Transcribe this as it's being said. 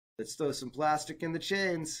Let's throw some plastic in the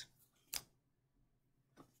chains.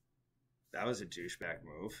 That was a douchebag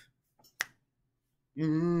move.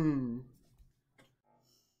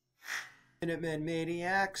 Minutemen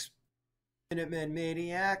Maniacs. Minutemen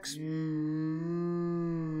Maniacs.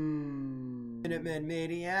 Minutemen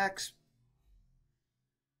Maniacs.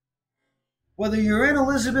 Whether you're in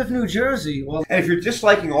Elizabeth, New Jersey, or... And if you're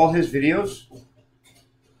disliking all his videos,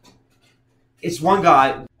 it's one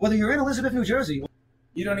guy. Whether you're in Elizabeth, New Jersey,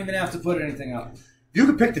 you don't even have to put anything up. You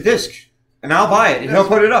can pick the disc, and I'll buy it, and he'll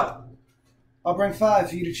put it up. I'll bring 5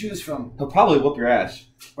 for you to choose from. He'll probably whoop your ass.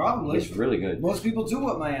 Probably. It's really good. Most people do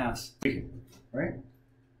whip my ass. Right? Right?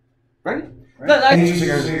 Right. And he's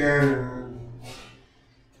just like,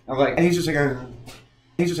 I'm like, and he's just like,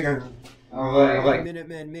 I'm like,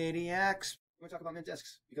 Minutemen Maniacs. We're going to talk about mint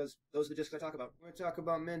discs because those are the discs I talk about. We're going to talk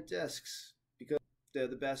about mint discs because they're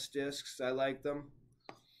the best discs. I like them.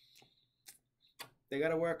 They got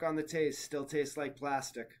to work on the taste. Still tastes like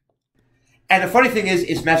plastic. and the funny thing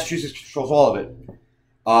is Massachusetts controls all of it.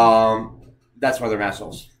 That's why they're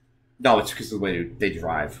assholes. No, it's because of the way they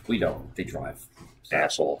drive. We don't. They drive.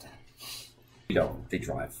 Asshole. We don't. They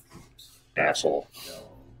drive. Asshole. No,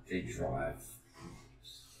 they drive.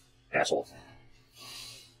 Asshole.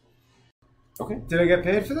 Okay. Did I get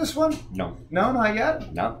paid for this one? No. No, not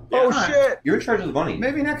yet? No. Oh, shit. You're in charge of the money.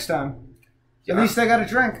 Maybe next time. Yeah. At least I got a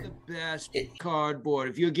drink. The best cardboard.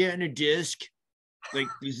 If you're getting a disc, like,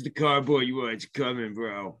 this is the cardboard you want. It's coming,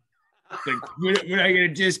 bro. Like, when I get a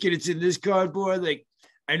disc and it's in this cardboard, like,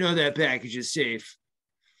 I know that package is safe.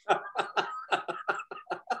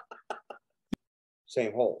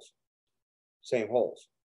 Same holes. Same holes.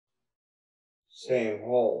 Same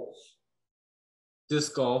holes.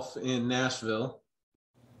 Disc golf in Nashville.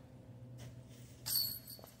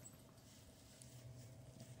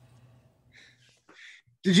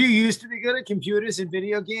 Did you used to be good at computers and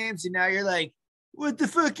video games, and now you're like, what the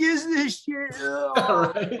fuck is this shit?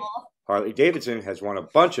 Oh. Right. Harley Davidson has won a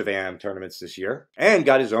bunch of AM tournaments this year and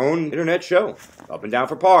got his own internet show, Up and Down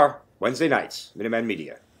for Par, Wednesday nights, Minutemen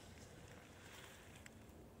Media.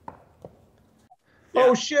 Yeah.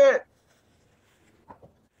 Oh, shit.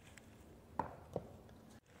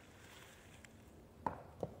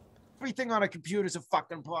 Everything on a computer is a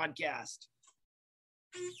fucking podcast.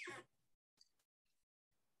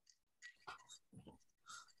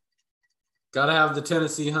 Gotta have the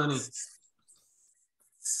Tennessee honey.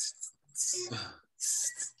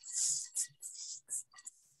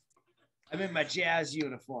 I'm in my jazz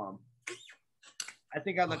uniform. I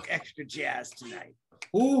think I look extra jazz tonight.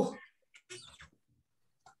 Ooh.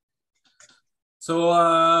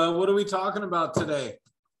 So, what are we talking about today?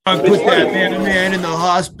 I put that man in the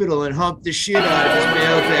hospital and humped the shit out of his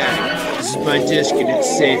mailbag. This is my disc and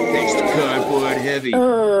it's safe thanks to Cardboard Heavy.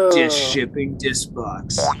 Disc shipping disc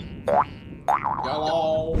box.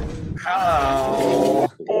 Hello. Hello.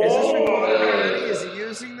 Is this recording already? Is he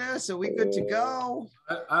using this? Are we good to go?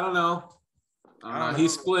 I don't know. He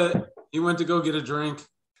split. He went to go get a drink.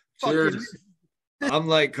 Cheers. I'm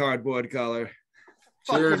like cardboard color.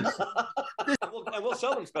 Cheers. And we'll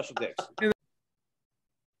sell them special dicks.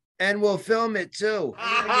 And we'll film it too.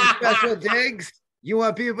 Special digs. You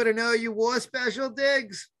want people to know you wore special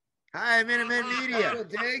digs? Hi, Minutemen Media.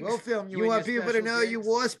 We'll film you. You want people to know you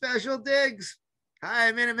wore special digs?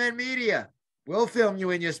 Hi, Minutemen Media. We'll film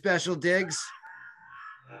you in your special digs.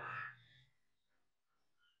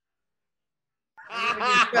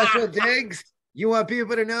 Special digs. You want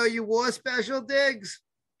people to know you wore special digs?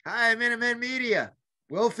 Hi, Minutemen Media.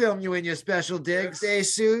 We'll film you in your special digs. Day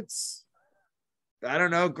suits. I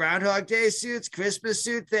don't know, Groundhog Day suits, Christmas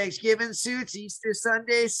suit, Thanksgiving suits, Easter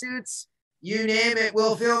Sunday suits. You name it,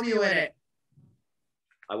 we'll film you in it.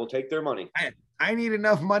 I will take their money. I need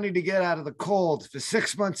enough money to get out of the cold for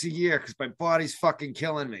 6 months a year because my body's fucking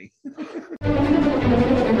killing me.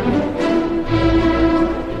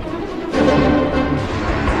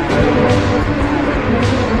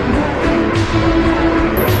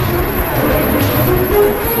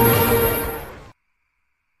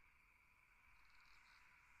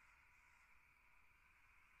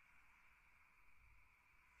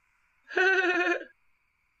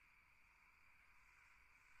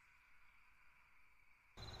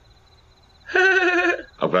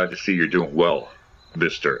 I'm glad to see you're doing well,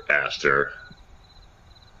 Mr. Astor.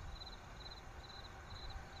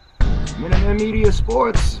 Minutemen Media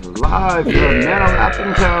Sports, live from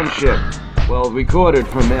Manalapan Township. Well, recorded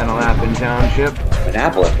from Manalapan Township.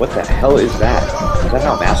 Monopoly, what the hell is that? Is that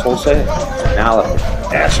how assholes say it? Manalapan,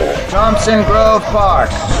 asshole. Thompson Grove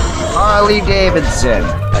Park, Harley Davidson.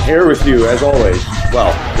 I'm here with you, as always.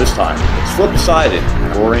 Well, this time, it's flip-sided,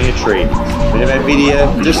 roaring Attraides. Minutemen Media,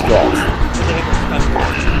 disc golf.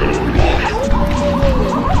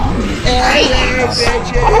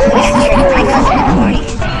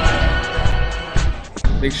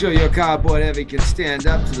 Make sure your cardboard heavy can stand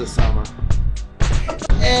up to the summer.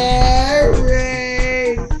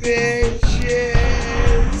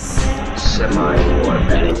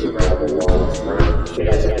 Semi-automatic.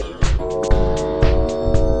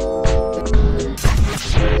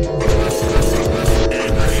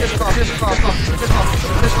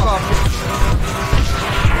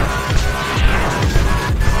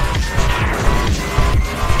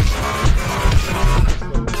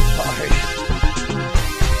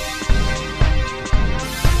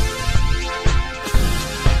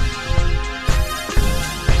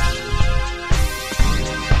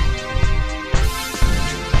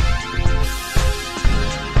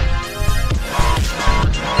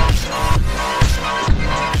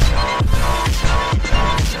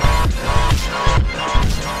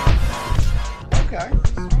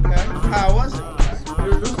 How was it?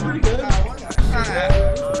 It was pretty good.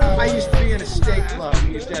 I used to be in a steak club.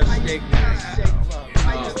 We used to have steak nights.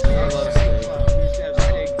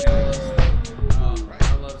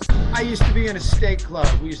 I used to be in a steak club.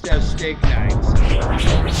 We used to have steak nights.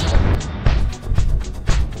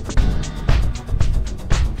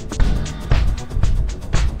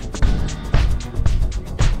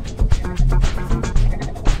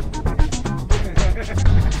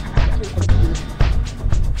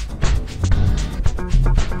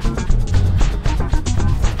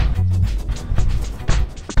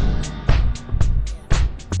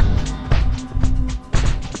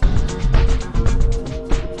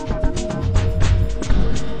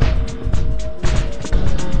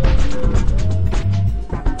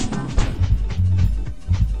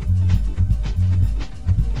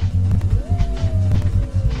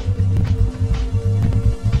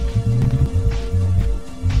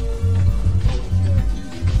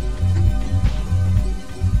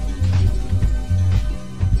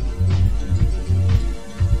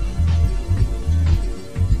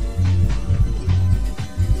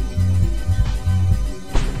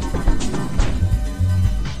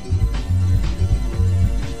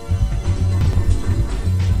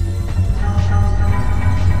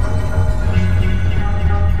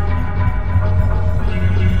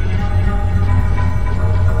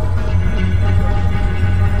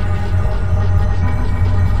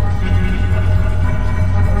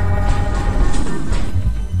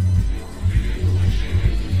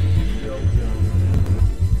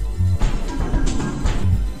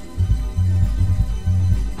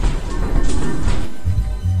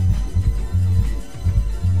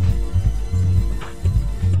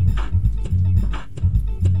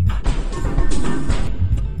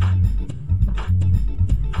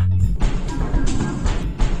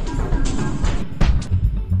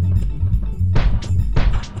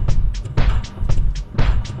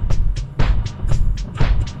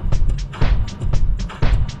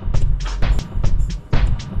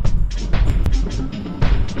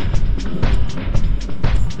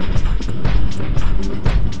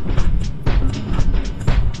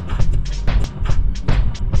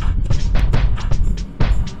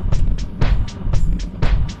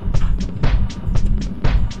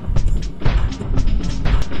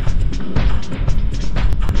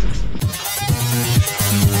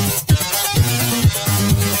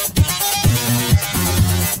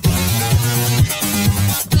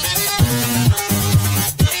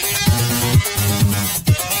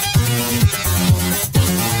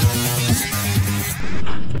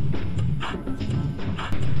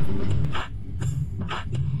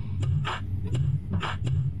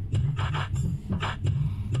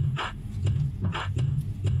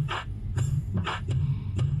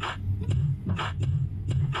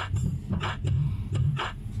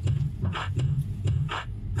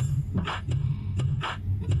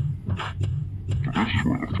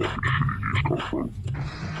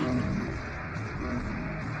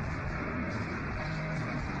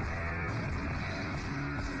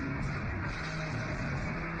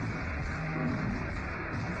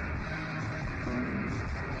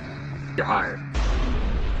 You're hired.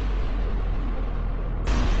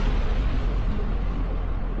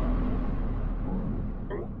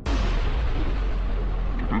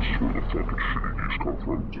 This is where the fucking shitty news come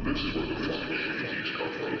from. This is where the fucking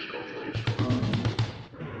shitty news come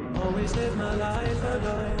from. Always live my life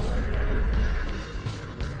alone.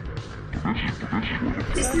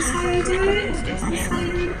 Is this how you do it? Is this how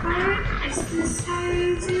you record? Is this how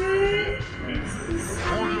you do it? Is this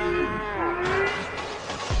how you record?